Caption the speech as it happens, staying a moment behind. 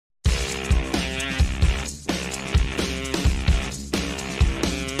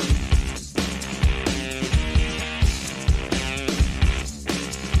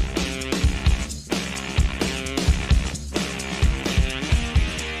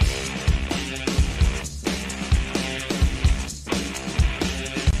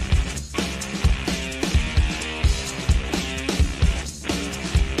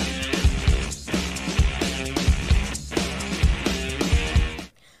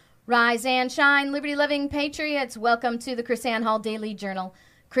Rise and shine, liberty-loving patriots. Welcome to the KrisAnne Hall Daily Journal.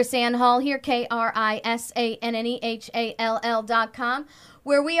 KrisAnne Hall here, KrisAnnehall.com,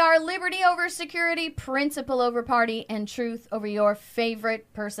 where we are liberty over security, principle over party, and truth over your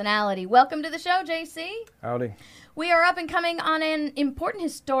favorite personality. Welcome to the show, JC. Howdy. We are up and coming on an important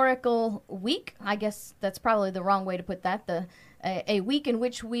historical week. I guess that's probably the wrong way to put that. A week in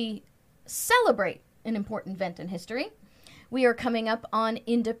which we celebrate an important event in history. We are coming up on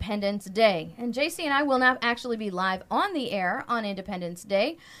Independence Day. And JC and I will not actually be live on the air on Independence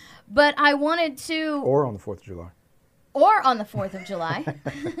Day, but I wanted to... Or on the 4th of July. Or on the 4th of July.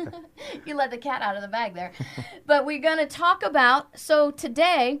 You let the cat out of the bag there. But we're going to talk about, so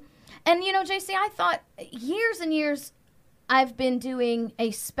today, and you know, JC, I thought years and years I've been doing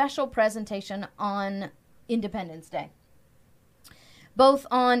a special presentation on Independence Day. Both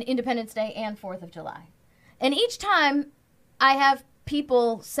on Independence Day and 4th of July. And each time I have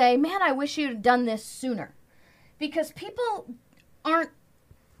people say, man, I wish you'd done this sooner. Because people aren't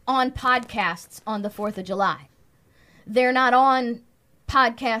on podcasts on the 4th of July. They're not on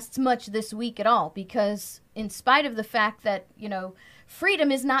podcasts much this week at all. Because in spite of the fact that, you know,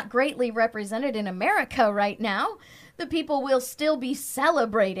 freedom is not greatly represented in America right now, the people will still be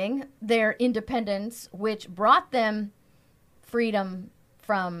celebrating their independence, which brought them freedom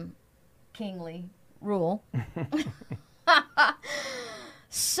from kingly rule.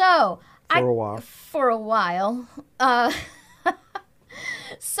 So, for a while.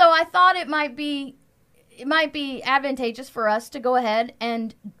 So I thought it might be advantageous for us to go ahead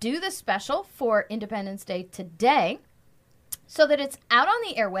and do the special for Independence Day today, so that it's out on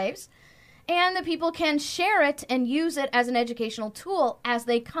the airwaves, and the people can share it and use it as an educational tool as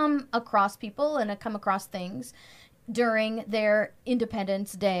they come across people and come across things during their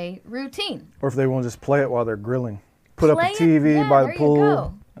Independence Day routine. Or if they want to just play it while they're grilling. Put up a TV by the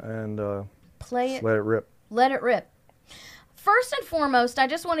pool and play it. Let it rip. Let it rip. First and foremost, I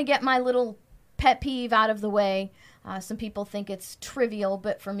just want to get my little pet peeve out of the way. Some people think it's trivial,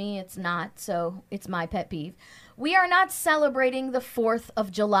 but for me it's not, so it's my pet peeve. We are not celebrating the 4th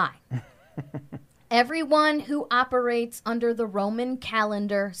of July. Everyone who operates under the Roman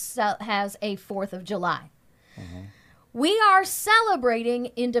calendar has a 4th of July. Mm-hmm. We are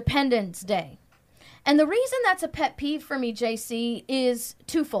celebrating Independence Day. And the reason that's a pet peeve for me, JC, is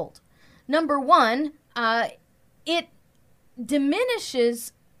twofold. Number one, it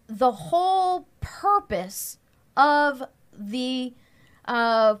diminishes the whole purpose of the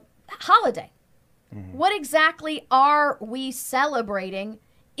holiday. Mm-hmm. What exactly are we celebrating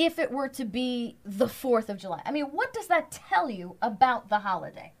if it were to be the 4th of July? I mean, what does that tell you about the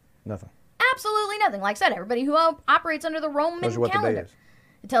holiday? Nothing. Absolutely nothing. Like I said, everybody who operates under the Roman calendar. What the day is.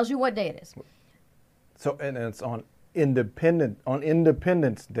 It tells you what day it is. So, and it's on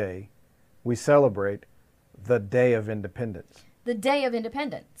Independence Day, we celebrate the Day of Independence. The Day of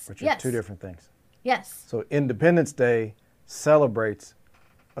Independence. Which are two different things. Yes. So Independence Day celebrates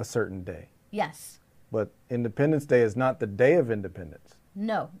a certain day. Yes. But Independence Day is not the Day of Independence.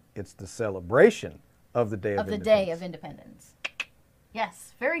 No. It's the celebration of the Day of Independence. Of the Day of Independence.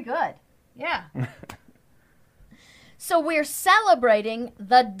 Yes. Very good. Yeah. So we're celebrating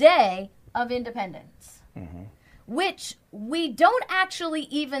the Day of Independence, mm-hmm. which we don't actually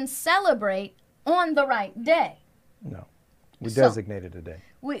even celebrate on the right day. No. We designated a day.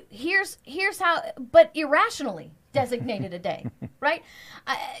 Here's how, but irrationally designated a day, right?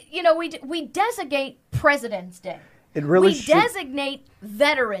 We designate President's Day. We designate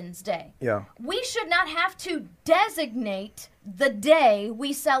Veterans Day. Yeah. We should not have to designate the day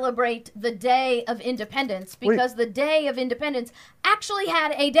we celebrate the Day of Independence, because the Day of Independence actually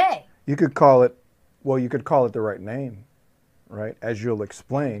had a day. You could call it the right name, right? As you'll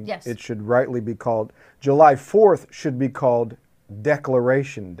explain. Yes. It should rightly be called, July 4th should be called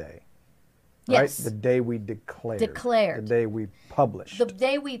Declaration Day. Right? Yes. The day we declared. The day we published. The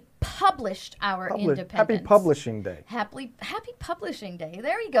day we published our independence. Happy Publishing Day. Happy Publishing Day.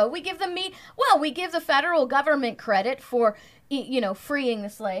 There you go. We give the federal government credit for, freeing the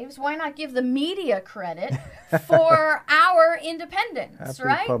slaves. Why not give the media credit for our independence,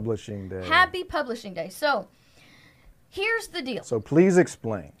 right? Happy Publishing Day. Happy Publishing Day. So, here's the deal. So, please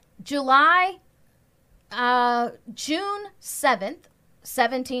explain. June 7th,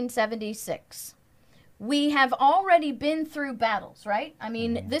 1776. We have already been through battles, right? I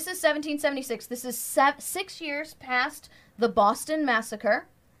mean, This is 1776. This is 6 years past the Boston Massacre.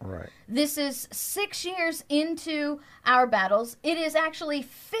 Right. This is 6 years into our battles. It is actually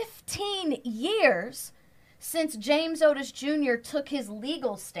 15 years since James Otis Jr. took his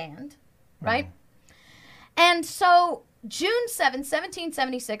legal stand, right? And so June 7,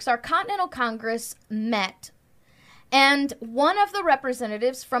 1776, our Continental Congress met, and one of the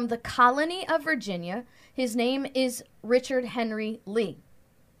representatives from the colony of Virginia, his name is Richard Henry Lee.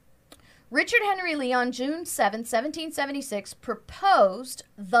 Richard Henry Lee on June 7, 1776, proposed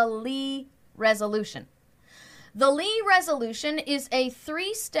the Lee Resolution. The Lee Resolution is a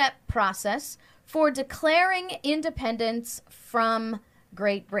 3-step process for declaring independence from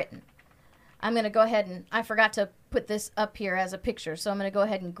Great Britain. I'm going to go ahead and, I forgot to put this up here as a picture, so I'm going to go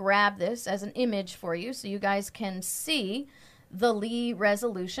ahead and grab this as an image for you so you guys can see the Lee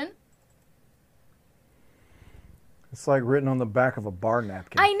Resolution. It's like written on the back of a bar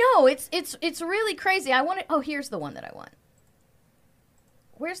napkin. I know, it's really crazy. I want to, oh, here's the one that I want.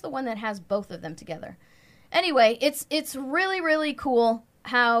 Where's the one that has both of them together? Anyway, it's really, really cool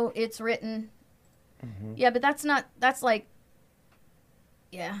how it's written. Mm-hmm. Yeah, but that's a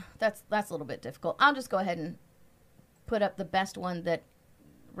little bit difficult. I'll just go ahead and put up the best one that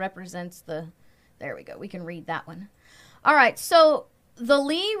represents there we go. We can read that one. All right, so the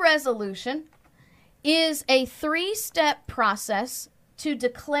Lee Resolution is a 3-step process to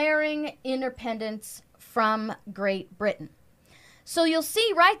declaring independence from Great Britain. So you'll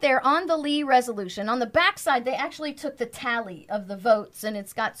see right there on the Lee Resolution, on the backside, they actually took the tally of the votes, and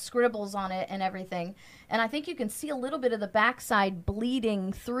it's got scribbles on it and everything. And I think you can see a little bit of the backside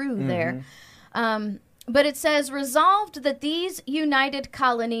bleeding through there. But it says, resolved that these united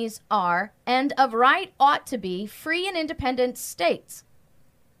colonies are, and of right ought to be, free and independent states,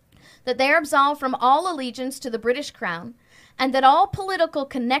 that they are absolved from all allegiance to the British Crown, and that all political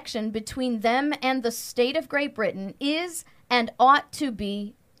connection between them and the state of Great Britain is and ought to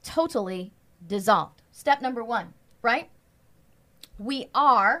be totally dissolved. Step number 1, right? We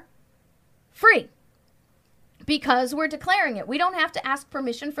are free because we're declaring it. We don't have to ask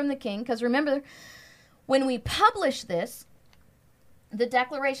permission from the king, because remember, when we publish this, the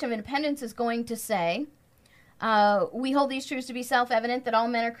Declaration of Independence is going to say, we hold these truths to be self-evident, that all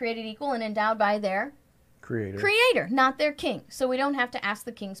men are created equal and endowed by their creator, not their king. So we don't have to ask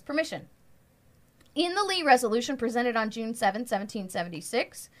the king's permission. In the Lee Resolution presented on June 7,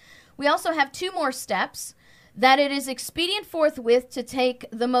 1776, we also have 2 more steps: that it is expedient forthwith to take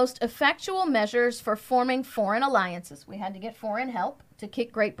the most effectual measures for forming foreign alliances. We had to get foreign help to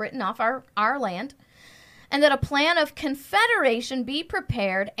kick Great Britain off our land. And that a plan of confederation be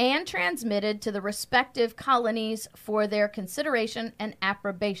prepared and transmitted to the respective colonies for their consideration and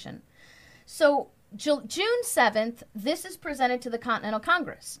approbation. So June 7th, this is presented to the Continental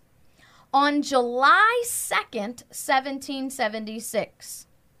Congress. On July 2nd, 1776,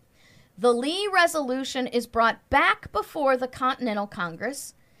 the Lee Resolution is brought back before the Continental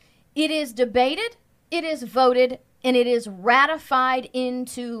Congress. It is debated, it is voted, and it is ratified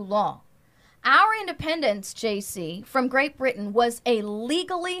into law. Our independence, JC, from Great Britain was a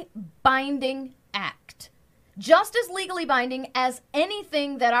legally binding act, just as legally binding as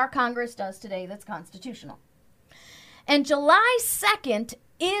anything that our Congress does today that's constitutional. And July 2nd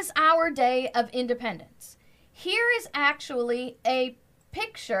is our day of independence. Here is actually a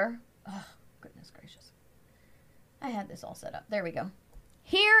picture. Oh, goodness gracious. I had this all set up. There we go.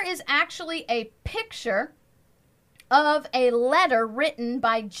 Here is actually a picture of a letter written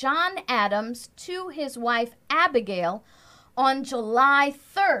by John Adams to his wife Abigail on July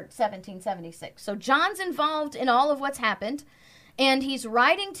 3rd, 1776. So John's involved in all of what's happened, and he's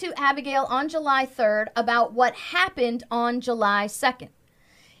writing to Abigail on July 3rd about what happened on July 2nd.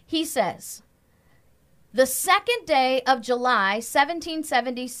 He says, the 2nd day of July,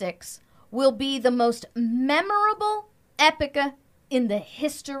 1776, will be the most memorable epoch in the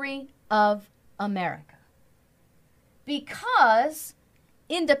history of America. Because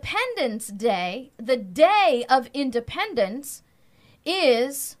Independence Day, the day of independence,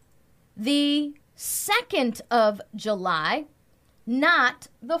 is the 2nd of July, not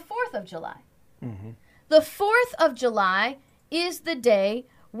the 4th of July. Mm-hmm. The 4th of July is the day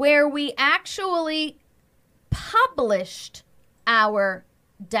where we actually published our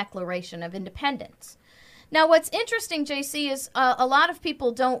Declaration of Independence. Now, what's interesting, JC, is a lot of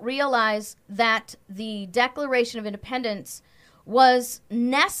people don't realize that the Declaration of Independence was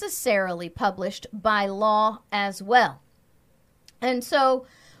necessarily published by law as well. And so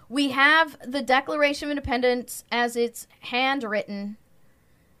we have the Declaration of Independence as it's handwritten.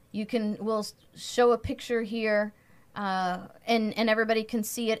 We'll show a picture here, and everybody can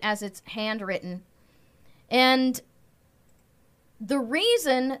see it as it's handwritten. And the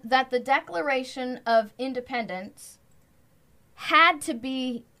reason that the Declaration of Independence had to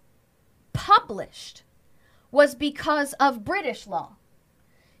be published was because of British law.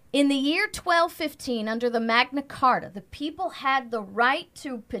 In the year 1215, under the Magna Carta, the people had the right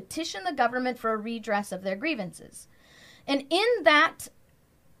to petition the government for a redress of their grievances. And in that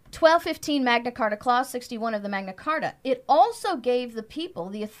 1215 Magna Carta, Clause 61 of the Magna Carta, it also gave the people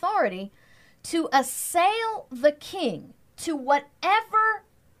the authority to assail the king to whatever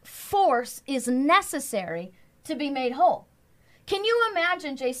force is necessary to be made whole. Can you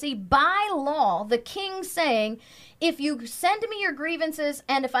imagine, JC, by law, the king saying, if you send me your grievances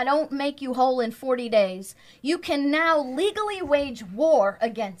and if I don't make you whole in 40 days, you can now legally wage war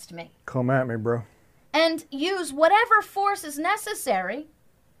against me. Come at me, bro. And use whatever force is necessary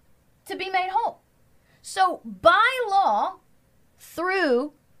to be made whole. So by law,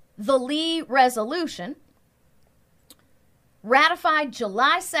 through the Lee Resolution, ratified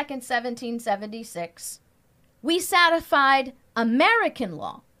July 2nd, 1776, we satisfied American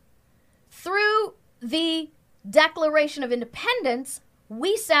law. Through the Declaration of Independence,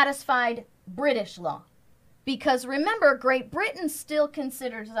 we satisfied British law. Because remember, Great Britain still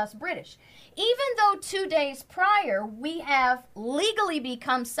considers us British. Even though 2 days prior we have legally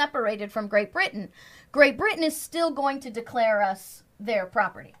become separated from Great Britain is still going to declare us their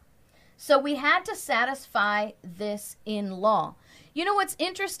property. So we had to satisfy this in law. You know what's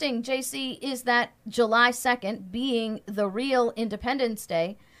interesting, JC, is that July 2nd, being the real Independence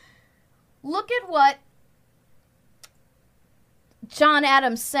Day, look at what John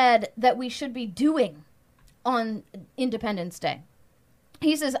Adams said that we should be doing on Independence Day.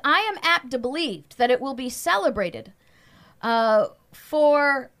 He says, I am apt to believe that it will be celebrated by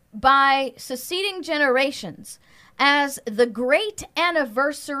succeeding generations as the great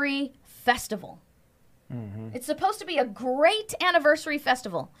anniversary festival. Mm-hmm. It's supposed to be a great anniversary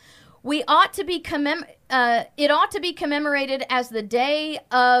festival. It ought to be commemorated as the day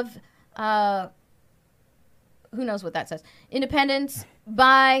of, who knows what that says, independence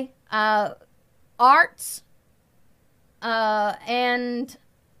by arts, and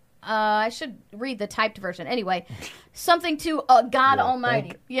I should read the typed version. Anyway, something to God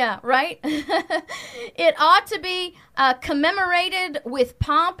Almighty. Yeah, right? It ought to be commemorated with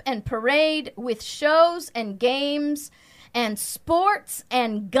pomp and parade, with shows and games and sports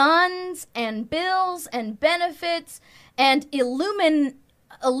and guns and bills and benefits and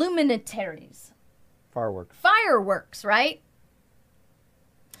illuminatories. Fireworks, right?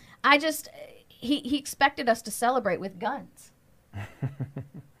 He expected us to celebrate with guns.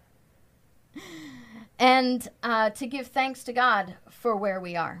 And to give thanks to God for where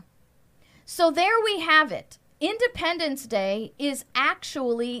we are. So there we have it. Independence Day is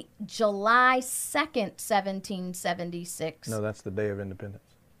actually July 2nd, 1776. No, that's the Day of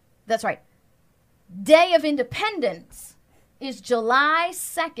Independence. That's right. Day of Independence is July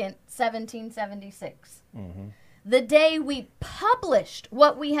 2nd, 1776. Mm-hmm. The day we published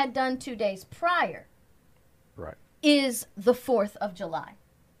what we had done 2 days prior, right, is the 4th of July.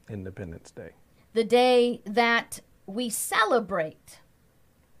 Independence Day. The day that we celebrate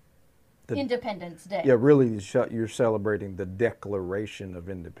Independence Day. Yeah, really, you're celebrating the Declaration of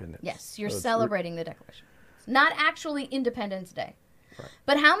Independence. Yes, you're celebrating the Declaration. It's not actually Independence Day. Right.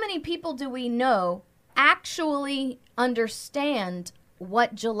 But how many people do we know actually understand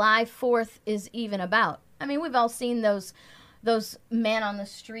what July 4th is even about? I mean, we've all seen those man on the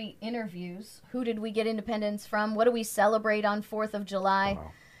street interviews. Who did we get independence from? What do we celebrate on 4th of July?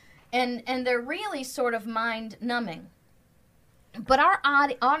 Wow. And they're really sort of mind-numbing. But our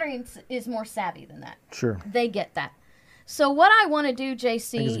audience is more savvy than that. Sure. They get that. So what I want to do,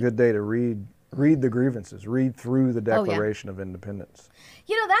 JC... I think it's a good day to read the grievances, read through the Declaration of Independence.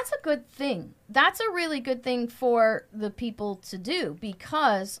 You know, that's a good thing. That's a really good thing for the people to do,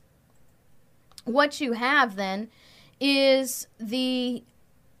 because what you have then is the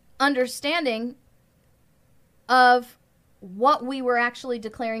understanding of what we were actually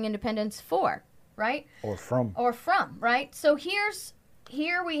declaring independence for, right? Or from, right? So here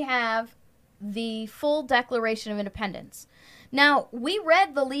we have the full Declaration of Independence. Now, we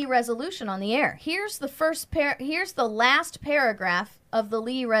read the Lee Resolution on the air. Here's the last paragraph of the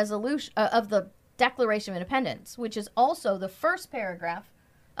Lee Resolution of the Declaration of Independence, which is also the first paragraph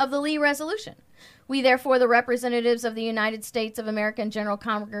of the Lee Resolution. We, therefore, the representatives of the United States of America and General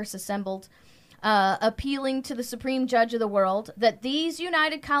Congress assembled, appealing to the Supreme Judge of the world that these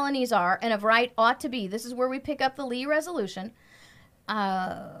united colonies are, and of right ought to be, this is where we pick up the Lee Resolution,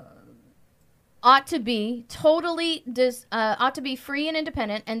 ought to be free and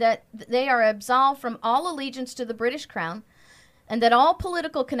independent, and that they are absolved from all allegiance to the British Crown, and that all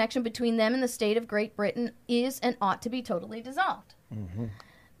political connection between them and the state of Great Britain is and ought to be totally dissolved. Mm-hmm.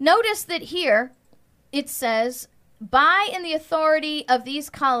 Notice that here it says by and the authority of these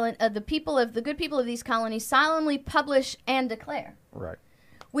the good people of these colonies solemnly publish and declare. Right.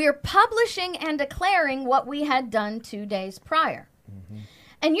 We are publishing and declaring what we had done 2 days prior. Mm-hmm.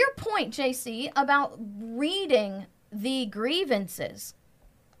 And your point, JC, about reading the grievances,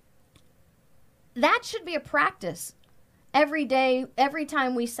 that should be a practice every day, every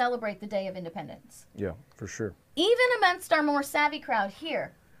time we celebrate the Day of Independence. Yeah, for sure. Even amongst our more savvy crowd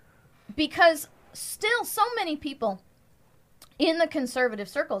here, because still so many people in the conservative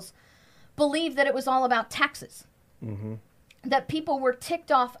circles believe that it was all about taxes. Mm-hmm. That people were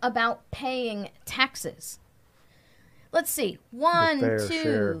ticked off about paying taxes. Let's see. 1,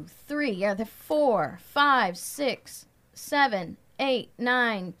 2, 3. Yeah, the 4, 5, 6, 7, 8,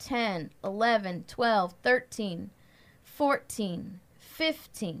 9, 10, 11, 12, 13, 14,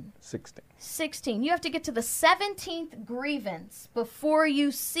 15, 16. You have to get to the 17th grievance before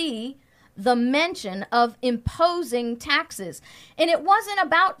you see the mention of imposing taxes. And it wasn't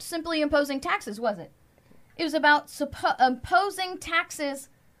about simply imposing taxes, was it? It was about imposing taxes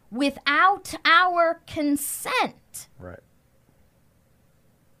without our consent. Right.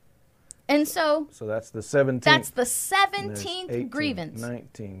 And so that's the 17th. That's the 17th 18, grievance.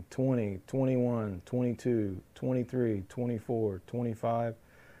 19, 20, 21, 22, 23, 24, 25,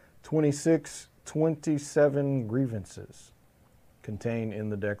 26, 27 grievances contained in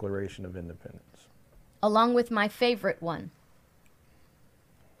the Declaration of Independence. Along with my favorite one.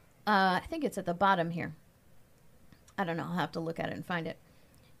 I think it's at the bottom here. I don't know. I'll have to look at it and find it.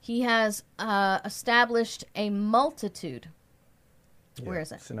 He has established a multitude. Yeah, where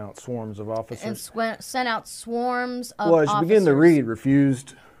is it? Sent out swarms of officers. And sent out swarms of officers. Well, as you begin to read,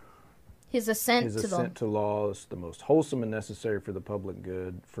 refused his assent to laws, the most wholesome and necessary for the public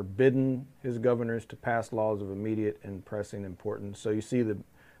good, forbidden his governors to pass laws of immediate and pressing importance. So you see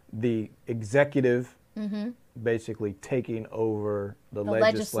the executive basically taking over the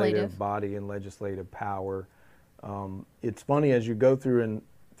legislative body and legislative power. It's funny as you go through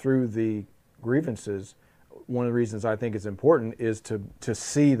the grievances. One of the reasons I think it's important is to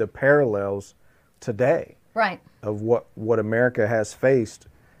see the parallels today, right, of what America has faced,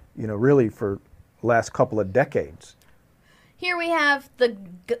 really for the last couple of decades. Here we have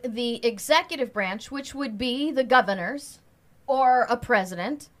the executive branch, which would be the governors or a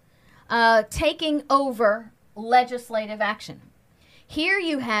president, taking over legislative action. Here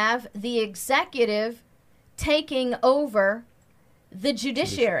you have the executive taking over the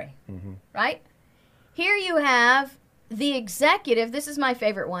judiciary, right? Here you have the executive, this is my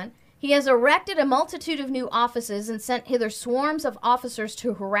favorite one. He has erected a multitude of new offices and sent hither swarms of officers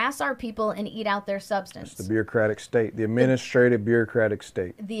to harass our people and eat out their substance. It's the bureaucratic state, the administrative bureaucratic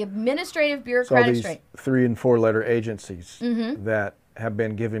state. The administrative bureaucratic state. So these 3- and 4-letter agencies that have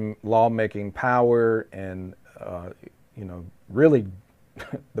been given lawmaking power and, really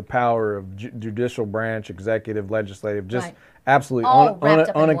the power of judicial branch, executive, legislative, just absolutely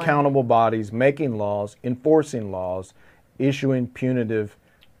unaccountable bodies making laws, enforcing laws, issuing punitive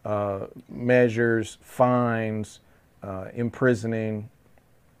measures, fines, imprisoning,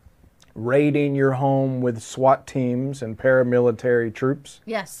 raiding your home with SWAT teams and paramilitary troops.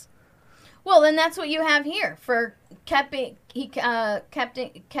 Yes. Well, and that's what you have here for kept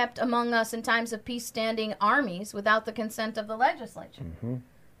among us in times of peace standing armies without the consent of the legislature.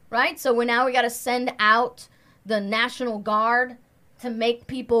 Right? So now we got to send out the National Guard to make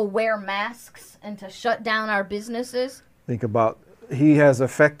people wear masks and to shut down our businesses. Think about, he has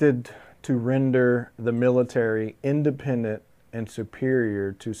affected to render the military independent and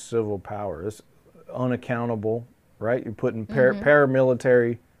superior to civil power. It's unaccountable, right? You're putting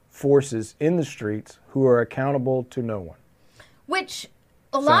paramilitary forces in the streets who are accountable to no one. Which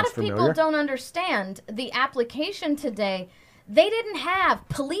a lot of people don't understand the application today. They didn't have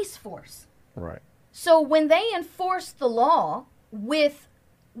police force. Right. So when they enforced the law with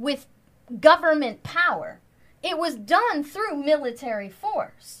government power, it was done through military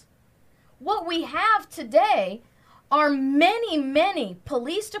force. What we have today are many, many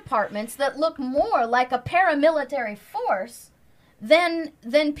police departments that look more like a paramilitary force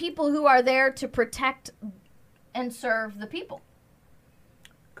than people who are there to protect and serve the people.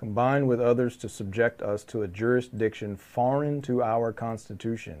 Combined with others to subject us to a jurisdiction foreign to our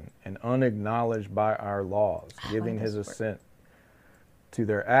Constitution and unacknowledged by our laws, giving his assent to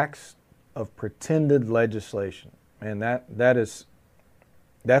their acts of pretended legislation. And that's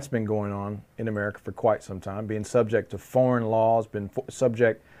been going on in America for quite some time, being subject to foreign laws, been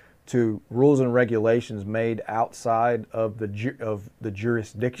subject to rules and regulations made outside of the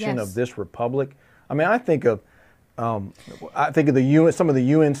jurisdiction of this republic. I mean, I think of the UN, some of the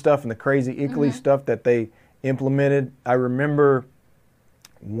UN stuff and the crazy Italy stuff that they implemented. I remember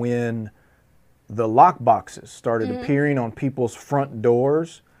when the lock boxes started appearing on people's front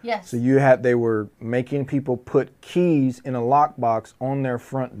doors. Yes. So they were making people put keys in a lockbox on their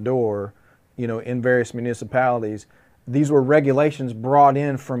front door, in various municipalities. These were regulations brought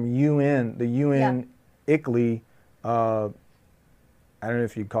in from the UN ICLEI, I don't know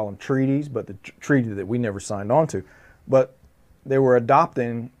if you'd call them treaties, but the treaty that we never signed on to. But they were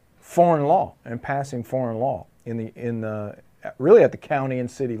adopting foreign law and passing foreign law really at the county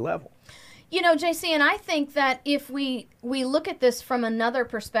and city level. JC, and I think that if we look at this from another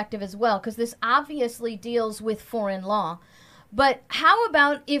perspective as well, because this obviously deals with foreign law, but how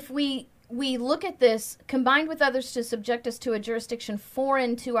about if we look at this combined with others to subject us to a jurisdiction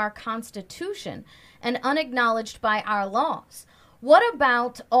foreign to our Constitution and unacknowledged by our laws? What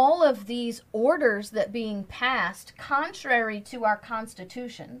about all of these orders that being passed contrary to our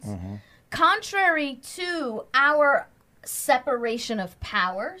constitutions, contrary to our separation of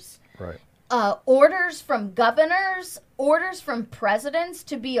powers, right? Orders from governors, orders from presidents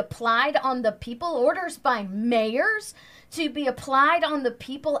to be applied on the people, orders by mayors to be applied on the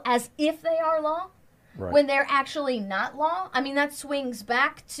people as if they are law? Right. When they're actually not law? I mean, that swings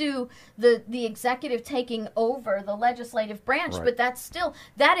back to the executive taking over the legislative branch, right. But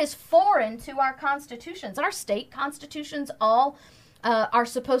that is foreign to our constitutions. Our state constitutions all are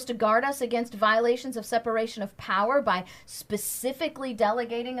supposed to guard us against violations of separation of power by specifically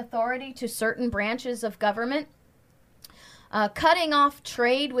delegating authority to certain branches of government. Cutting off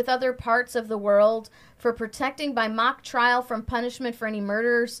trade with other parts of the world, for protecting by mock trial from punishment for any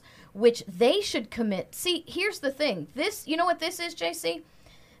murders which they should commit. See, here's the thing. You know what this is, JC?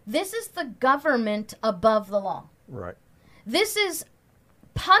 This is the government above the law. Right. This is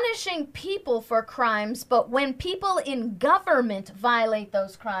punishing people for crimes, but when people in government violate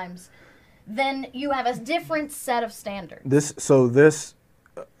those crimes, then you have a different set of standards. This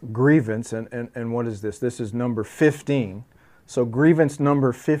grievance, and what is this? This is number 15. So grievance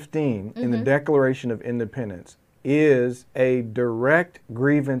number 15 in the Declaration of Independence is a direct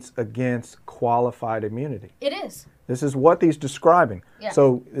grievance against qualified immunity. It is. This is what he's describing. Yeah.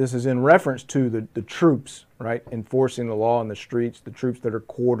 So this is in reference to the troops, right, enforcing the law in the streets, the troops that are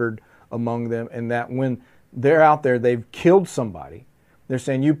quartered among them, and that when they're out there, they've killed somebody. They're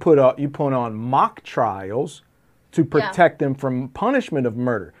saying you put on mock trials to protect them from punishment of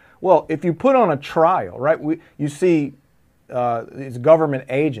murder. Well, if you put on a trial, right, you see these government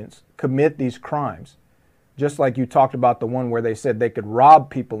agents commit these crimes, just like you talked about the one where they said they could rob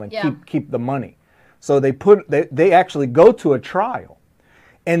people and keep the money. So they actually go to a trial.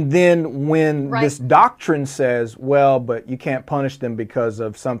 And then when this doctrine says, well, but you can't punish them because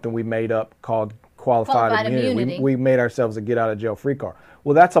of something we made up called qualified immunity. We made ourselves a get out of jail free card.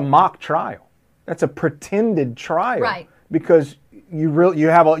 Well, that's a mock trial. That's a pretended trial. Right. Because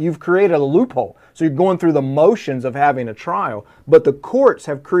you've created a loophole. So you're going through the motions of having a trial, but the courts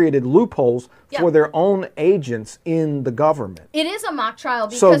have created loopholes for their own agents in the government. It is a mock trial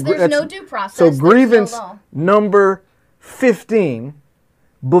because there's no due process. So grievance number 15,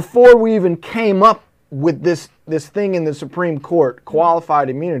 before we even came up with this thing in the Supreme Court, qualified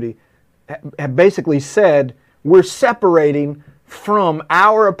immunity, have basically said we're separating from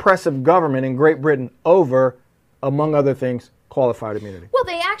our oppressive government in Great Britain over, among other things, qualified immunity. Well,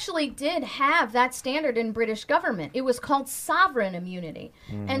 they actually did have that standard in British government. It was called sovereign immunity.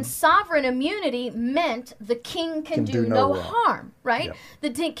 And sovereign immunity meant the king can do no harm, right?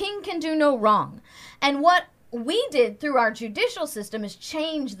 Yep. The king can do no wrong. And what we did through our judicial system is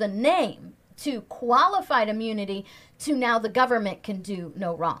change the name to qualified immunity to now the government can do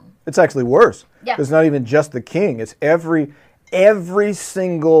no wrong. It's actually worse. Yeah. It's not even just the king. It's every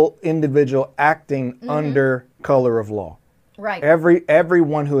single individual acting under color of law. Right.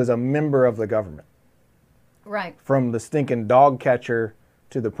 Everyone who is a member of the government. Right. From the stinking dog catcher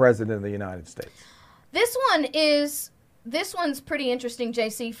to the president of the United States. This one's pretty interesting,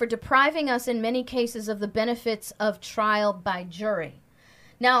 JC, for depriving us in many cases of the benefits of trial by jury.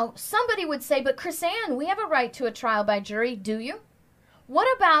 Now, somebody would say, but Chris-Ann, we have a right to a trial by jury, do you?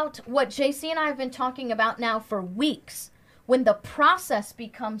 What about what JC and I have been talking about now for weeks, when the process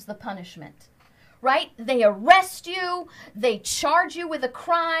becomes the punishment? Right? They arrest you, they charge you with a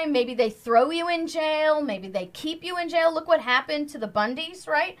crime, maybe they throw you in jail, maybe they keep you in jail. Look what happened to the Bundys,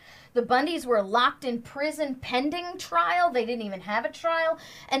 right? The Bundys were locked in prison pending trial. They didn't even have a trial.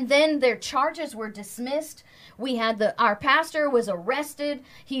 And then their charges were dismissed. We had our pastor was arrested.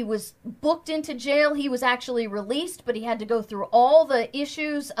 He was booked into jail. He was actually released, but he had to go through all the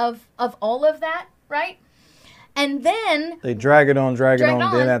issues of all of that, right? And then they drag it on.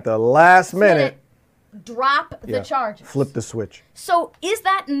 Then at the last minute, drop the charges. Flip the switch. So is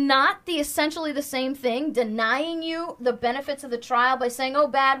that not essentially the same thing, denying you the benefits of the trial by saying,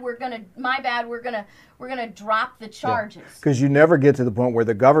 "Oh, we're gonna drop the charges"? Because you never get to the point where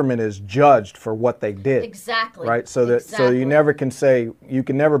the government is judged for what they did. Exactly. Right. So you never can say, you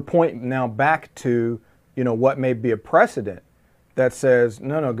can never point now back to, what may be a precedent that says,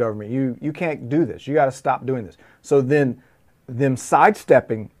 no, government, you can't do this. You got to stop doing this. So then them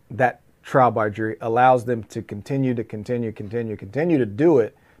sidestepping that trial by jury allows them to continue to do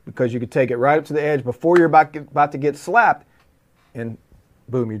it, because you could take it right up to the edge before you're about to get slapped, and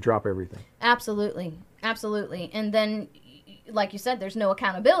boom, you drop everything. Absolutely. And then, like you said, there's no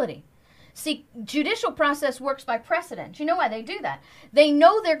accountability. See, judicial process works by precedent. You know why they do that? They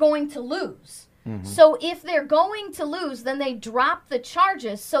know they're going to lose. Mm-hmm. So if they're going to lose, then they drop the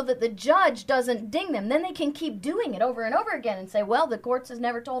charges so that the judge doesn't ding them. Then they can keep doing it over and over again and say, well, the courts has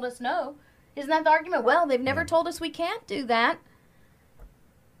never told us no. Isn't that the argument? Well, they've never told us we can't do that.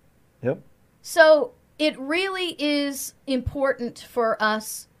 Yep. So it really is important for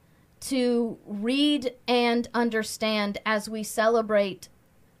us to read and understand as we celebrate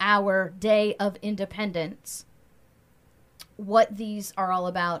our Day of Independence what these are all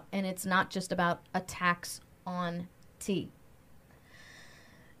about, and it's not just about a tax on tea.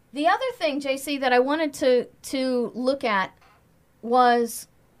 The other thing, JC, that I wanted to look at was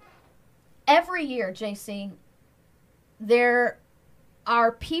every year, JC, there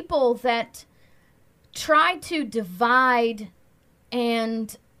are people that try to divide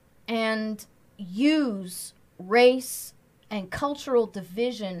and use race and cultural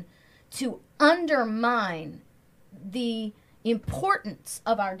division to undermine the importance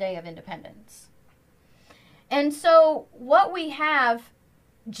of our Day of Independence. And so what we have,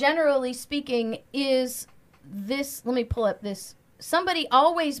 generally speaking, is this. Let me pull up this. Somebody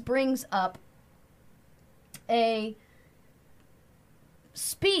always brings up a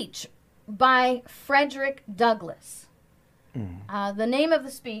speech by Frederick Douglass. The name of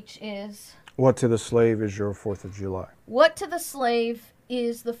the speech is... What to the slave is your 4th of July? What to the slave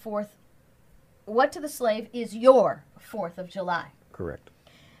is the 4th... What to the slave is your 4th of July. Correct.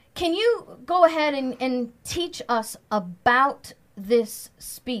 Can you go ahead and teach us about this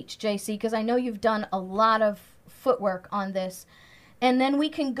speech, JC? Because I know you've done a lot of footwork on this. And then we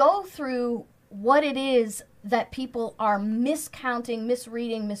can go through what it is that people are miscounting,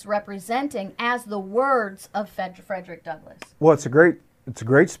 misreading, misrepresenting as the words of Frederick Douglass. Well, it's a great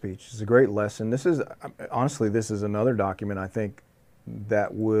speech. It's a great lesson. This is another document, I think,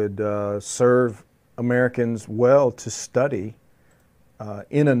 that would serve Americans well to study.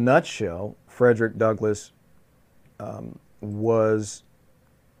 In a nutshell, Frederick Douglass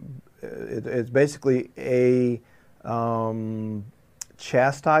it's basically a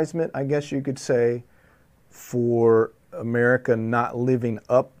chastisement, I guess you could say, for America not living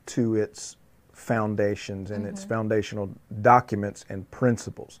up to its foundations and its foundational documents and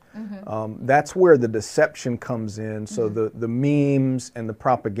principles. That's where the deception comes in. So the memes and the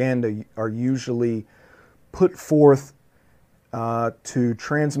propaganda are usually put forth to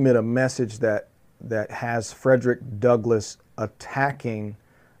transmit a message that has Frederick Douglass attacking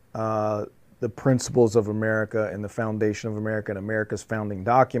the principles of America and the foundation of America and America's founding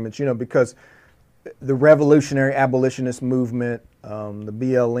documents, because the revolutionary abolitionist movement, the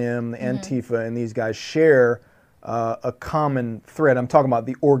BLM, the Antifa, and these guys share a common thread. I'm talking about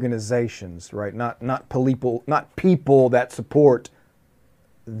the organizations, right? Not people that support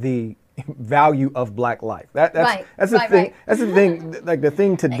the value of Black life. That's the thing. Right. That's the thing. Like the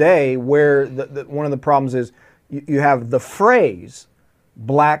thing today, where one of the problems is you have the phrase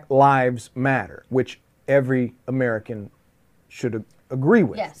 "Black Lives Matter," which every American should agree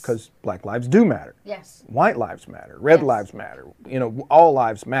with, because Black lives do matter. Yes. White lives matter. Red lives matter. All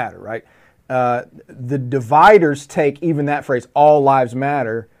lives matter, right? The dividers take even that phrase, "all lives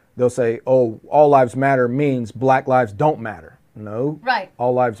matter." They'll say, "Oh, all lives matter means Black lives don't matter." No. Right.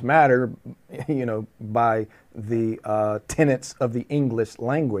 All lives matter, by the tenets of the English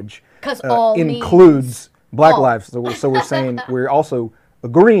language, includes Black lives. So we're saying we're also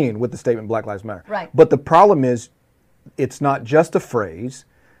agreeing with the statement Black Lives Matter. Right. But the problem is, it's not just a phrase,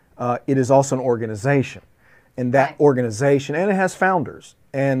 it is also an organization. And that organization, and it has founders,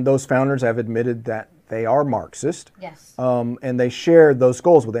 and those founders have admitted that they are Marxist. Yes. And they share those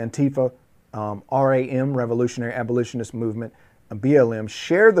goals with Antifa, RAM, Revolutionary Abolitionist Movement, and BLM,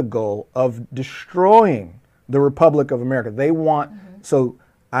 share the goal of destroying the Republic of America. They want, so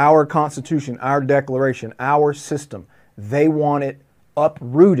our Constitution, our Declaration, our system, they want it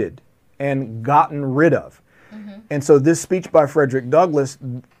uprooted and gotten rid of. And so this speech by Frederick Douglass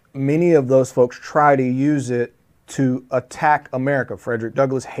many of those folks try to use it to attack America. Frederick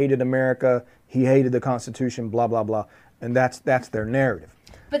Douglass hated America. He hated the Constitution, blah, blah, blah. And that's their narrative.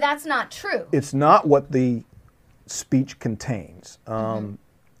 But that's not true. It's not what the speech contains.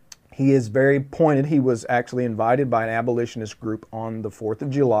 He is very pointed. He was actually invited by an abolitionist group on the 4th of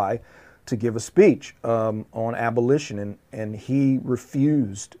July to give a speech on abolition, and he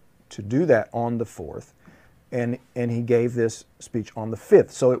refused to do that on the 4th, and he gave this speech on the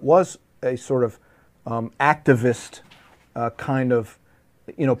 5th. So it was a sort of activist kind of,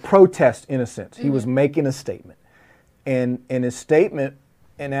 protest in a sense. He was making a statement, and his statement,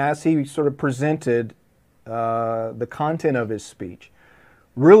 and as he sort of presented the content of his speech,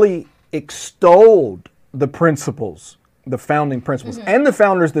 really extolled the principles, the founding principles, and the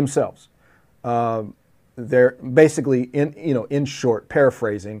founders themselves. They're basically, in short,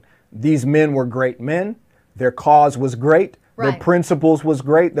 paraphrasing, these men were great men. Their cause was great. Their principles was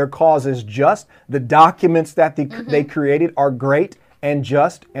great. Their cause is just. The documents that they created are great and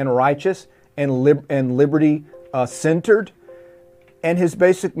just and righteous and liberty centered. And his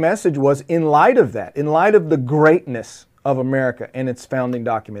basic message was, in light of that, in light of the greatness of America and its founding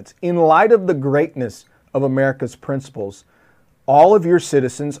documents, in light of the greatness of America's principles, all of your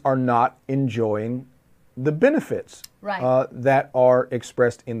citizens are not enjoying the benefits that are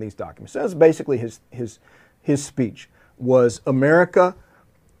expressed in these documents. So that's basically his speech was, America,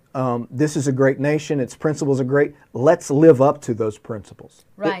 this is a great nation, its principles are great, let's live up to those principles.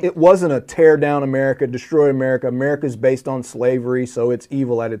 It wasn't a tear down America, destroy America, America's based on slavery, so it's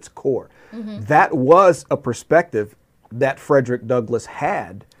evil at its core. That was a perspective that Frederick Douglass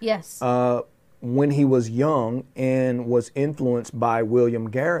had when he was young and was influenced by William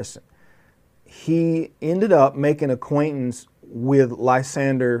Garrison. He ended up making acquaintance with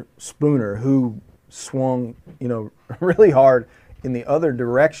Lysander Spooner, who swung, really hard in the other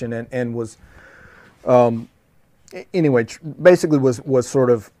direction, and was, basically was sort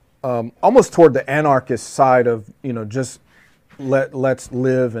of almost toward the anarchist side of, just let's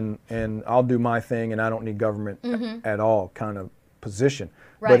live and I'll do my thing and I don't need government at all kind of position.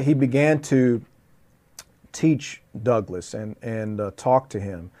 But he began to teach Douglass and talk to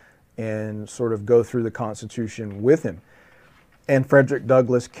him and sort of go through the Constitution with him. And Frederick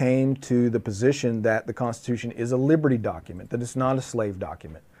Douglass came to the position that the Constitution is a liberty document, that it's not a slave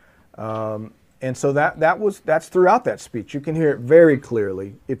document. And so that's throughout that speech. You can hear it very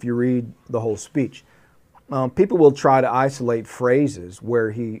clearly if you read the whole speech. People will try to isolate phrases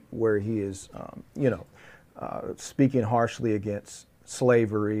where he is, speaking harshly against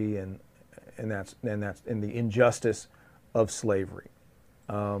slavery and the injustice of slavery.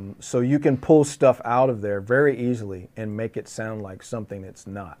 So you can pull stuff out of there very easily and make it sound like something it's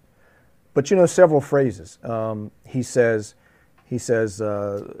not. But several phrases. He says. Here's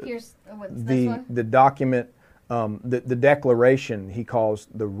the document. The Declaration he calls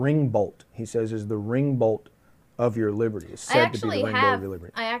the ring bolt. He says is the ring bolt of your liberty. It's said to be the ring bolt of your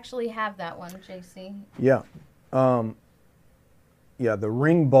liberty. I actually have that one, JC. Yeah. The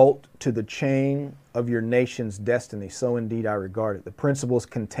ring bolt to the chain of your nation's destiny. So indeed I regard it. The principles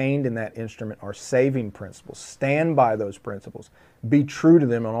contained in that instrument are saving principles. Stand by those principles. Be true to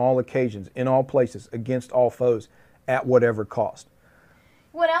them on all occasions, in all places, against all foes, at whatever cost.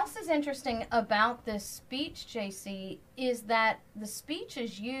 What else is interesting about this speech, JC, is that the speech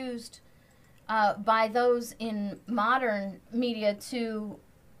is used by those in modern media to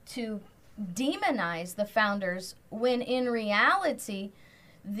demonize the founders, when in reality,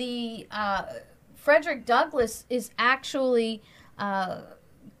 the Frederick Douglass is actually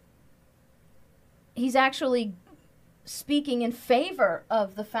he's actually speaking in favor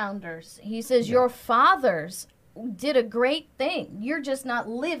of the founders. He says, your fathers did a great thing. You're just not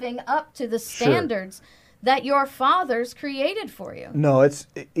living up to the standards that your fathers created for you. No, it's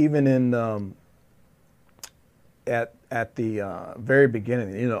even in at the very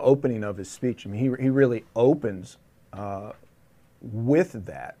beginning, opening of his speech. I mean, he really opens with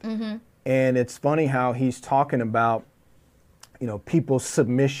that, and it's funny how he's talking about people's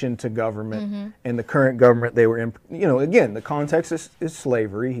submission to government and the current government they were in. Again, the context is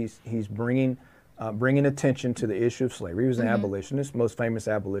slavery. He's bringing attention to the issue of slavery. He was an abolitionist, most famous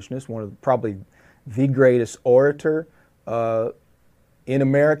abolitionist, one of probably the greatest orator in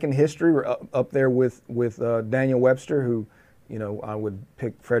American history. We're up there with Daniel Webster, who, I would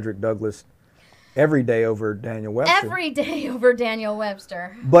pick Frederick Douglass every day over Daniel Webster. Every day over Daniel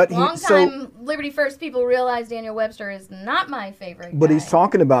Webster. But Long-time Liberty First people realize Daniel Webster is not my favorite But guy. he's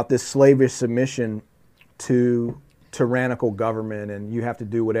talking about this slavish submission to tyrannical government and you have to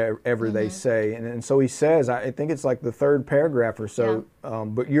do whatever they say. And so he says, I think it's like the third paragraph or so,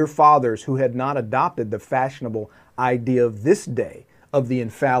 but your fathers who had not adopted the fashionable idea of this day of the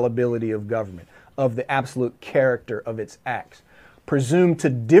infallibility of government, of the absolute character of its acts, presumed to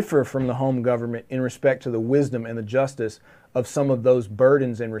differ from the home government in respect to the wisdom and the justice of some of those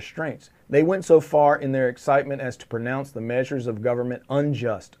burdens and restraints. They went so far in their excitement as to pronounce the measures of government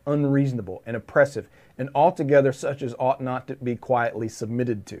unjust, unreasonable, and oppressive, and altogether such as ought not to be quietly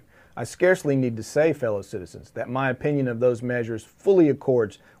submitted to. I scarcely need to say, fellow citizens, that my opinion of those measures fully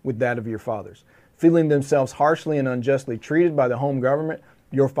accords with that of your fathers. Feeling themselves harshly and unjustly treated by the home government,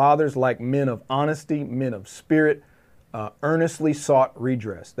 your fathers, like men of honesty, men of spirit, earnestly sought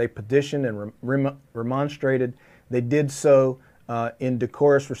redress. They petitioned and remonstrated. They did so in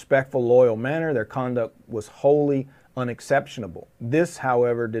decorous, respectful, loyal manner. Their conduct was wholly unexceptionable. This,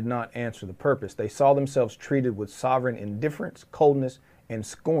 however, did not answer the purpose. They saw themselves treated with sovereign indifference, coldness, and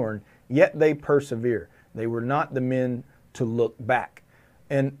scorn, yet they persevere. They were not the men to look back.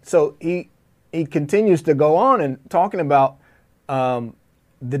 And so he continues to go on and talking about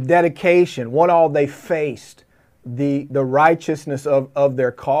the dedication, what all they faced, the righteousness of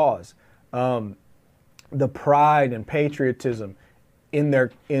their cause, the pride and patriotism to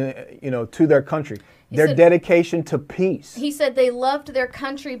their country, their dedication to peace. He said they loved their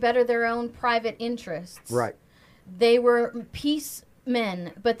country better their own private interests. Right. They were peace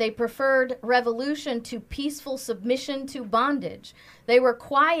men, but they preferred revolution to peaceful submission to bondage. They were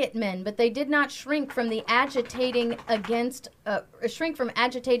quiet men, but they did not shrink from agitating against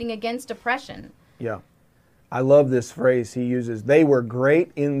oppression. Yeah. I love this phrase he uses. They were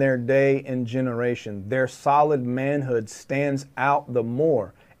great in their day and generation. Their solid manhood stands out the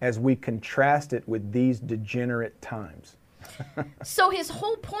more as we contrast it with these degenerate times. So his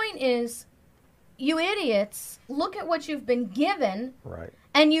whole point is, you idiots, look at what you've been given, right,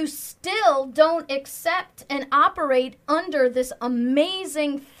 and you still don't accept and operate under this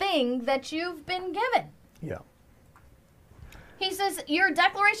amazing thing that you've been given. Yeah. He says, your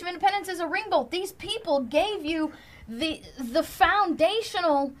Declaration of Independence is a ringbolt. These people gave you the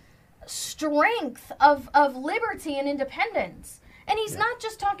foundational strength of liberty and independence. And he's not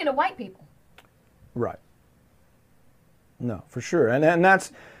just talking to white people. Right. No, for sure. And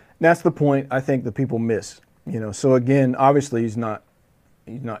that's the point I think that people miss. So again, obviously he's not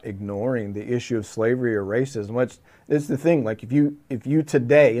ignoring the issue of slavery or racism. It's the thing, like if you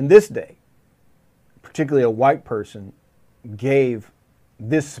today, in this day, particularly a white person, gave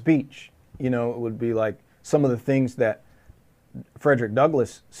this speech, it would be like some of the things that Frederick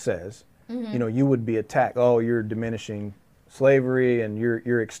Douglass says, you would be attacked. Oh, you're diminishing slavery and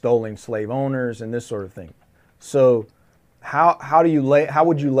you're extolling slave owners and this sort of thing. So how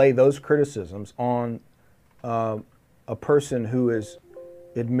would you lay those criticisms on a person who is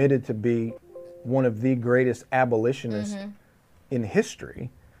admitted to be one of the greatest abolitionists in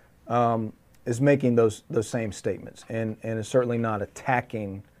history, is making those same statements and is certainly not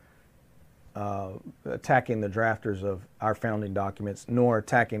attacking the drafters of our founding documents, nor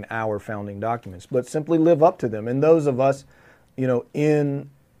attacking our founding documents, but simply live up to them. And those of us, in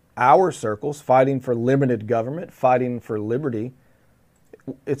our circles, fighting for limited government, fighting for liberty,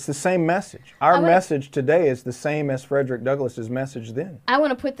 it's the same message. Our message today is the same as Frederick Douglass's message then. I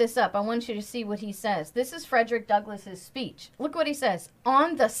want to put this up. I want you to see what he says. This is Frederick Douglass's speech. Look what he says.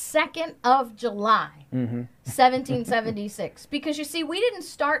 On the 2nd of July, 1776. Because you see, we didn't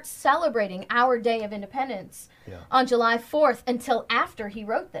start celebrating our Day of Independence on July 4th until after he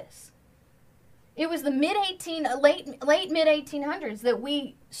wrote this. It was the late mid-1800s that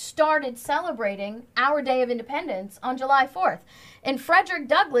we started celebrating our Day of Independence on July 4th. And Frederick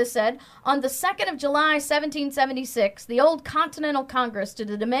Douglass said, on the 2nd of July, 1776, the old Continental Congress, to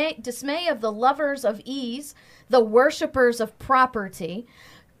the dismay of the lovers of ease, the worshippers of property,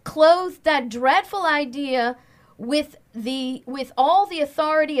 clothed that dreadful idea with all the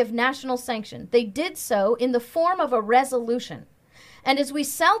authority of national sanction. They did so in the form of a resolution. And as we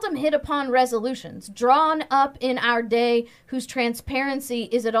seldom hit upon resolutions drawn up in our day whose transparency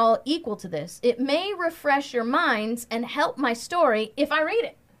is at all equal to this, it may refresh your minds and help my story if I read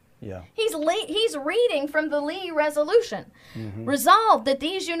it. Yeah. He's reading from the Lee Resolution. Resolved that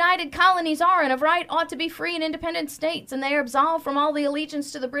these united colonies are and of right ought to be free and independent states, and they are absolved from all the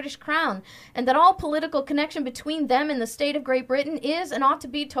allegiance to the British Crown, and that all political connection between them and the state of Great Britain is and ought to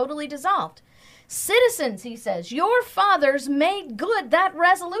be totally dissolved. Citizens, he says, your fathers made good that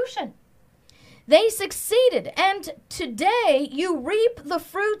resolution. They succeeded, and today you reap the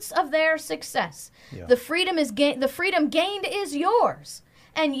fruits of their success. Yeah. The freedom gained is yours,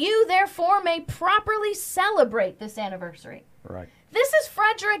 and you therefore may properly celebrate this anniversary. Right. This is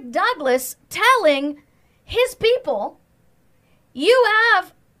Frederick Douglass telling his people, you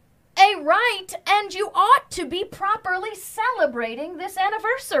have a right and you ought to be properly celebrating this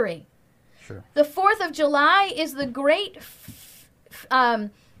anniversary. Sure. The 4th of July is the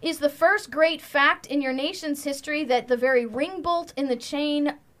first great fact in your nation's history that the very ring bolt in the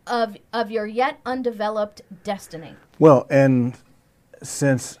chain of your yet undeveloped destiny. Well, and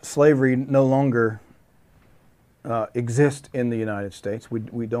since slavery no longer exists in the United States,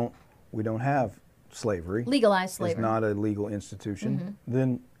 we don't have slavery. Legalized slavery. It's not a legal institution.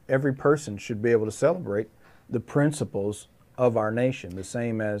 Then every person should be able to celebrate the principles of our nation, the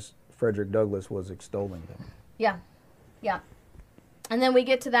same as Frederick Douglass was extolling them. Yeah, yeah. And then we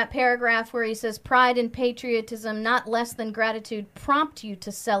get to that paragraph where he says, pride and patriotism, not less than gratitude, prompt you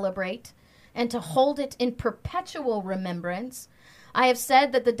to celebrate and to hold it in perpetual remembrance. I have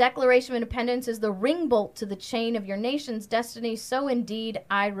said that the Declaration of Independence is the ring bolt to the chain of your nation's destiny. So indeed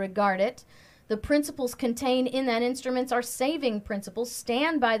I regard it. The principles contained in that instrument are saving principles.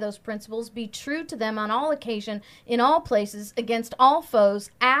 Stand by those principles. Be true to them on all occasion, in all places, against all foes,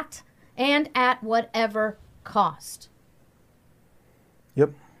 at whatever cost.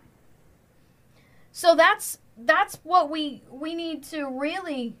 Yep. So that's what we need to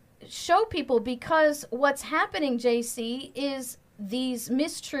really show people, because what's happening, JC, is these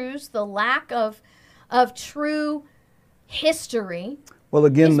mistruths, the lack of true history, well,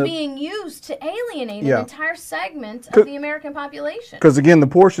 again, is being used to alienate an entire segment of the American population. Because again, the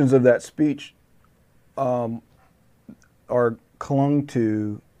portions of that speech are clung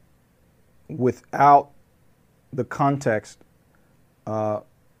to without the context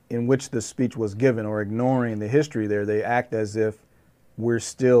in which the speech was given, or ignoring the history there. They act as if we're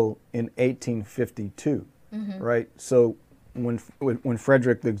still in 1852, right? So when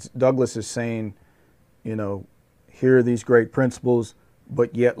Frederick Douglass is saying, you know, here are these great principles,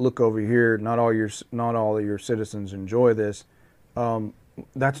 but yet look over here, not all of your citizens enjoy this.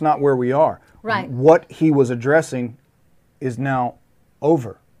 That's not where we are. Right. What he was addressing is now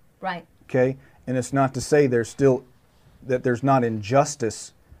over. Right. Okay, and it's not to say that there's not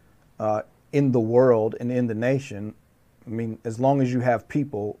injustice in the world and in the nation. I mean, as long as you have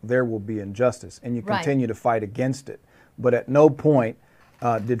people, there will be injustice, and you continue to fight against it. But at no point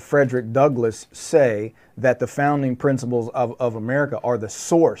did Frederick Douglass say that the founding principles of America are the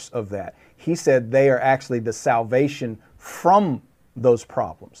source of that. He said they are actually the salvation from those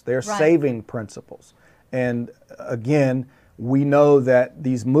problems. They're saving principles. And again, we know that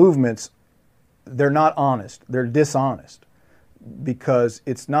these movements, they're not honest. They're dishonest, because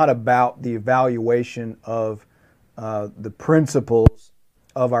it's not about the evaluation of the principles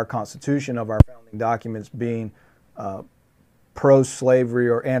of our Constitution, of our founding documents being pro-slavery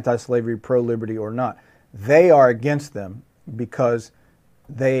or anti-slavery, pro-liberty or not. They are against them because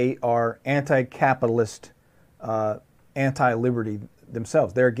they are anti-capitalist, anti-liberty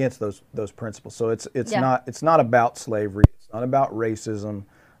themselves. They're against those principles. So it's not about slavery. It's not about racism.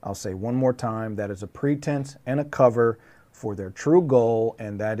 I'll say one more time, that is a pretense and a cover for their true goal,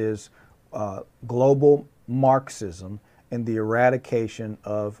 and that is global Marxism and the eradication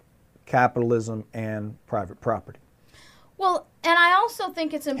of capitalism and private property. Well, and I also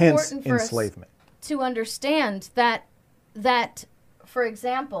think it's important for enslavement. Us to understand that, for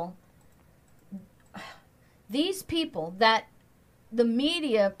example, these people that the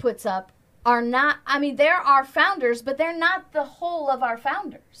media puts up are not, I mean, they're our founders, but they're not the whole of our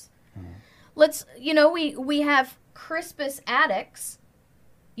founders. Let's, we have Crispus Attucks.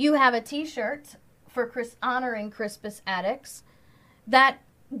 You have a T-shirt for honoring Crispus Attucks that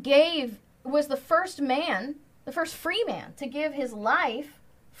was the first free man to give his life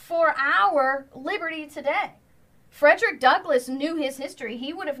for our liberty today. Frederick Douglass knew his history.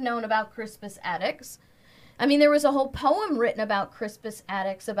 He would have known about Crispus Attucks. I mean, there was a whole poem written about Crispus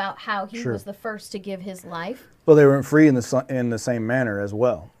Attucks, about how he was the first to give his life. Well, they weren't free in the same manner as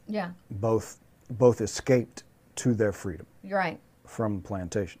well. Yeah. Both escaped to their freedom. You're right. From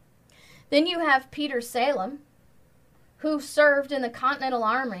plantation. Then you have Peter Salem, who served in the Continental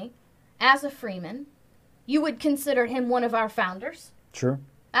Army as a freeman. You would consider him one of our founders. Sure.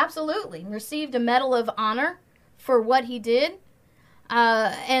 Absolutely. Received a Medal of Honor for what he did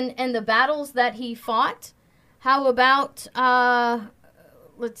and the battles that he fought. How about,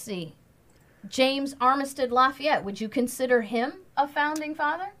 let's see, James Armistead Lafayette? Would you consider him a founding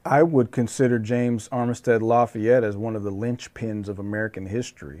father? I would consider James Armistead Lafayette as one of the linchpins of American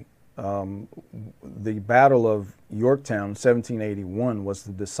history. The Battle of Yorktown, 1781, was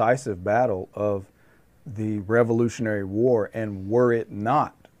the decisive battle of the Revolutionary War, and were it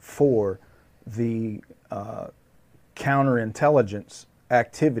not for the counterintelligence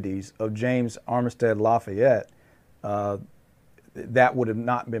activities of James Armistead Lafayette, that would have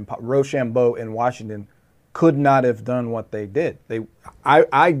not been Rochambeau and Washington could not have done what they did.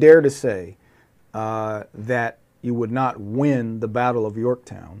 I dare to say that you would not win the Battle of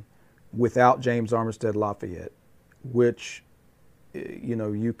Yorktown without James Armistead Lafayette, which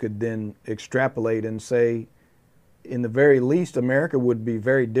you could then extrapolate and say, in the very least, America would be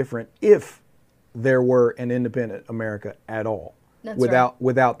very different if there were an independent America at all. That's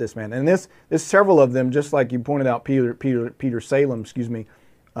without this man. And there's several of them, just like you pointed out, Peter Salem,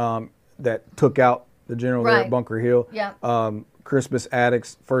 that took out the general there at Bunker Hill. Yeah. Crispus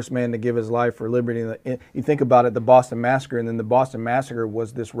Attucks, first man to give his life for liberty. You think about it, the Boston Massacre, and then the Boston Massacre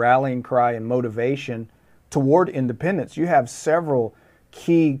was this rallying cry and motivation toward independence. You have several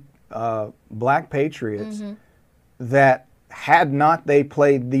key black patriots that, had not they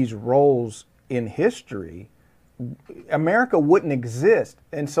played these roles in history, America wouldn't exist.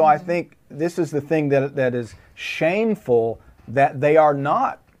 And so I think this is the thing that is shameful, that they are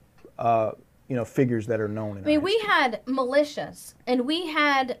not figures that are known in we had militias, and we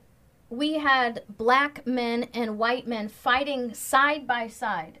had black men and white men fighting side by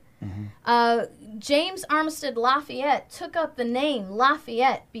side. James Armistead Lafayette took up the name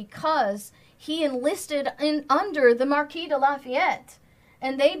Lafayette because he enlisted under the Marquis de Lafayette,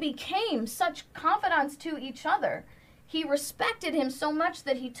 and they became such confidants to each other. He respected him so much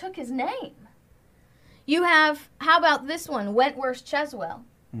that he took his name. You have, how about this one, Wentworth Cheswell?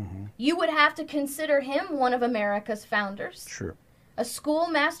 You would have to consider him one of America's founders. Sure. A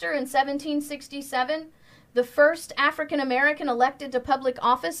schoolmaster in 1767, the first African-American elected to public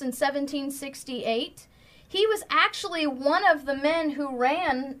office in 1768. He was actually one of the men who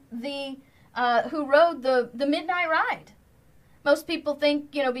ran who rode the Midnight Ride. Most people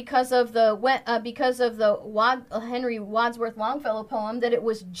think, because of the Henry Wadsworth Longfellow poem, that it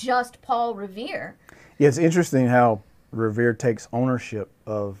was just Paul Revere. Yeah, it's interesting how Revere takes ownership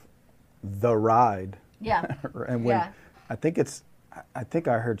of the ride. Yeah. And when I think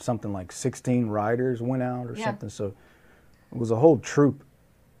I heard something like 16 riders went out or something. So it was a whole troop,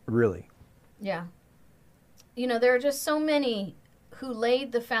 really. Yeah. There are just so many who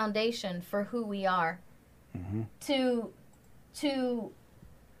laid the foundation for who we are. To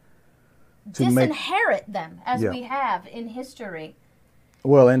disinherit them as we have in history.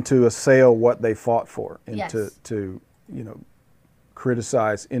 Well, and to assail what they fought for, and Yes. to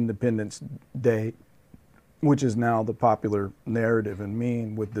criticize Independence Day, which is now the popular narrative and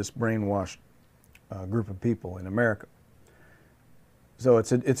meme with this brainwashed group of people in America. So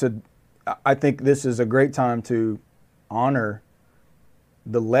I think this is a great time to honor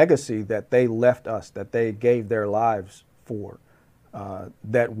the legacy that they left us, that they gave their lives for,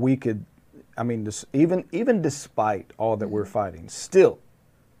 that we could, even despite all that we're fighting, still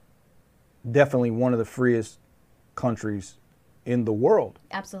definitely one of the freest countries in the world.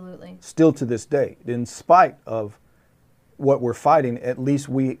 Absolutely. Still to this day, in spite of what we're fighting, at least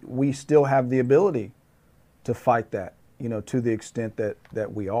we still have the ability to fight that, to the extent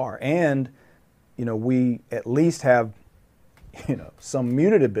that we are. And, we at least have, some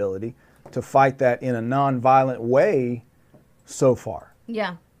muted ability to fight that in a nonviolent way so far.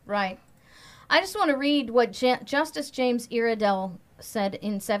 Yeah, right. I just want to read what Justice James Iredell said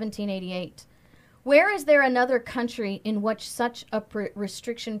in 1788. Where is there another country in which such a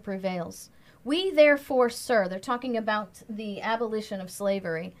restriction prevails? We therefore, sir, they're talking about the abolition of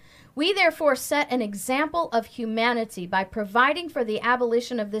slavery. We therefore set an example of humanity by providing for the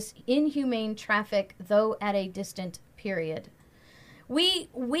abolition of this inhumane traffic, though at a distant period. We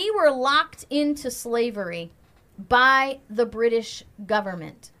were locked into slavery by the British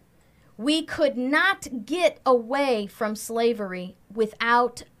government. We could not get away from slavery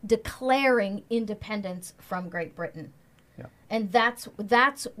without declaring independence from Great Britain. Yeah. And that's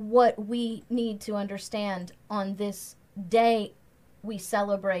what we need to understand on this day we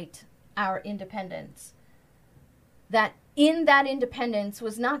celebrate our independence. That in that independence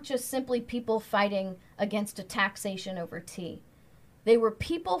was not just simply people fighting against a taxation over tea. They were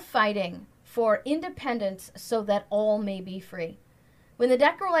people fighting for independence so that all may be free. When the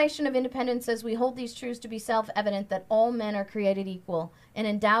Declaration of Independence says we hold these truths to be self-evident that all men are created equal and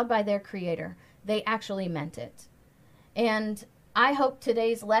endowed by their Creator, they actually meant it. And I hope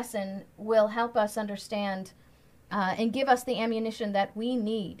today's lesson will help us understand and give us the ammunition that we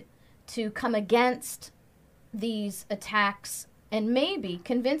need to come against these attacks and maybe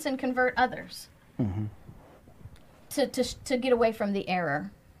convince and convert others to get away from the error.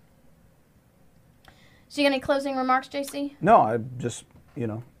 So you got any closing remarks, JC? No, I just,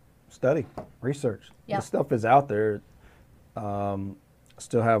 study, research. Yeah. The stuff is out there.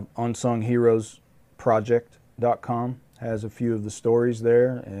 Still have unsungheroesproject.com, has a few of the stories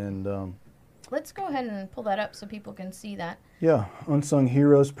there. And let's go ahead and pull that up so people can see that. yeah,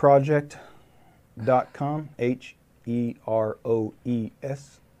 unsungheroesproject.com,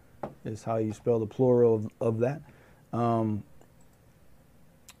 HEROES is how you spell the plural of that.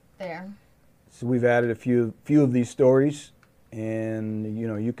 There. So we've added a few of these stories, and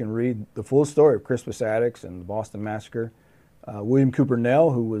you can read the full story of Crispus Attucks and the Boston Massacre. William Cooper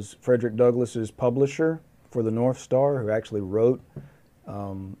Nell, who was Frederick Douglass's publisher for the North Star, who actually wrote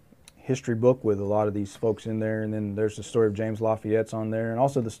history book with a lot of these folks in there, and then there's the story of James Lafayette's on there, and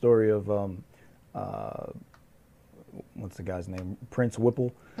also the story of what's the guy's name? Prince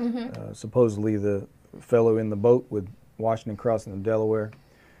Whipple, supposedly the fellow in the boat with Washington crossing the Delaware.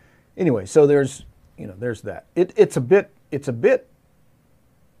 Anyway, so there's that. It's a bit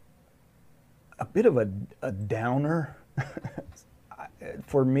of a downer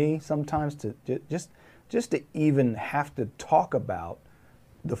for me sometimes to just to even have to talk about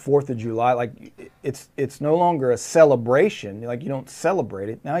the 4th of July. Like it's no longer a celebration. Like you don't celebrate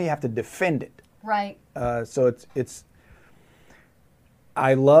it. Now you have to defend it. Right. So it's.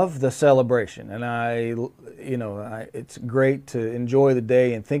 I love the celebration, and it's great to enjoy the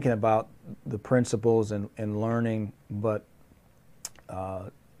day and thinking about the principles and learning, but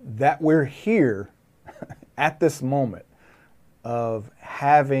that we're here at this moment of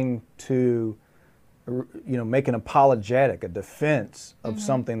having to, make an apologetic, a defense of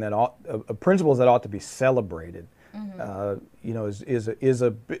something that principles that ought to be celebrated, is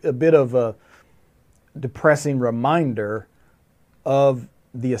a bit of a depressing reminder of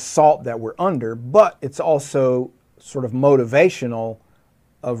the assault that we're under, but it's also sort of motivational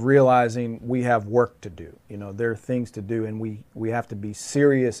of realizing we have work to do. There are things to do, and we have to be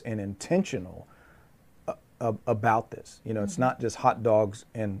serious and intentional about this. It's not just hot dogs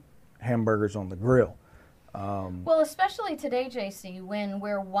and hamburgers on the grill. Well, especially today, JC, when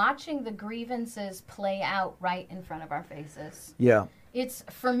we're watching the grievances play out right in front of our faces. Yeah.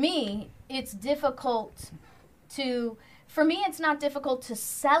 For me, it's not difficult to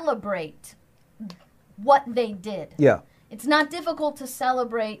celebrate what they did. Yeah. It's not difficult to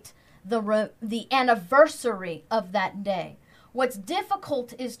celebrate the anniversary of that day. What's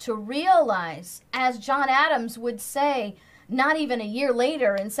difficult is to realize, as John Adams would say, not even a year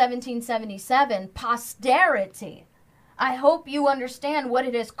later in 1777, posterity. I hope you understand what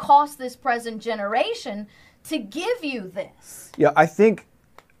it has cost this present generation to give you this. Yeah, I think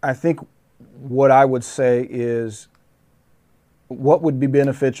what I would say is what would be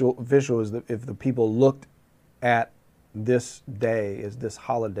beneficial is that if the people looked at this day as this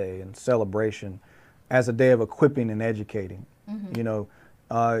holiday and celebration as a day of equipping and educating.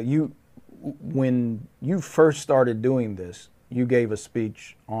 When you first started doing this, you gave a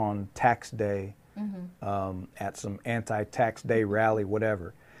speech on tax day at some anti-tax day rally,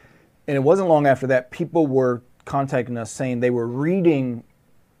 whatever. And it wasn't long after that, people were contacting us saying they were reading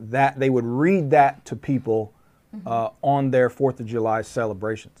that, they would read that to people on their 4th of July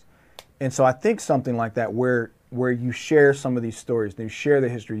celebrations. And so I think something like that where you share some of these stories, you share the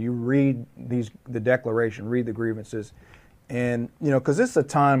history, you read the Declaration, read the grievances, and because it's a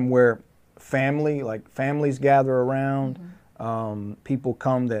time where families gather around, people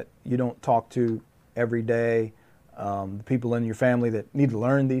come that you don't talk to every day, the people in your family that need to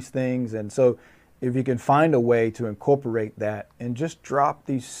learn these things, and so if you can find a way to incorporate that and just drop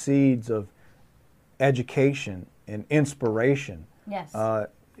these seeds of education and inspiration. Yes.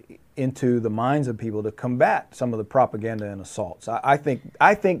 Into the minds of people to combat some of the propaganda and assaults. I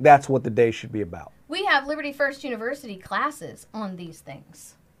think that's what the day should be about. We have Liberty First University classes on these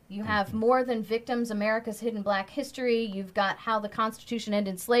things. You have More Than Victims, America's Hidden Black History. You've got How the Constitution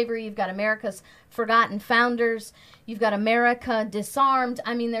Ended Slavery. You've got America's Forgotten Founders. You've got America Disarmed.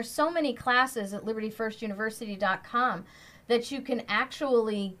 I mean, there's so many classes at libertyfirstuniversity.com that you can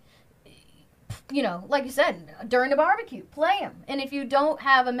actually, like you said, during the barbecue, play them. And if you don't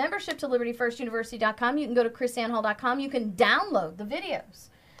have a membership to libertyfirstuniversity.com, you can go to chrissandhall.com. You can download the videos.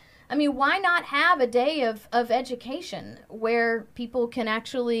 I mean, why not have a day of education where people can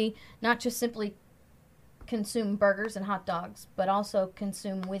actually not just simply consume burgers and hot dogs, but also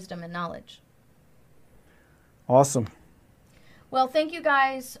consume wisdom and knowledge? Awesome. Well, thank you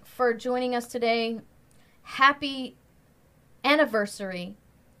guys for joining us today. Happy anniversary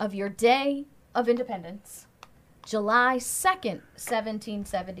of your Day of Independence, July 2nd,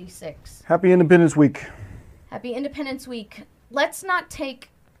 1776. Happy Independence Week. Happy Independence Week. Let's not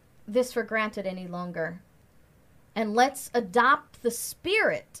take this for granted any longer. And let's adopt the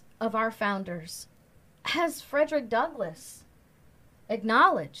spirit of our founders, as Frederick Douglass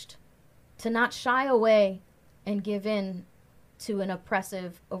acknowledged, to not shy away and give in to an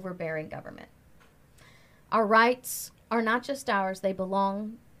oppressive, overbearing government. Our rights are not just ours, they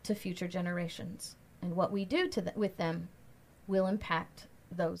belong to future generations. And what we do with them will impact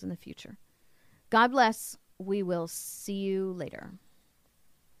those in the future. God bless. We will see you later.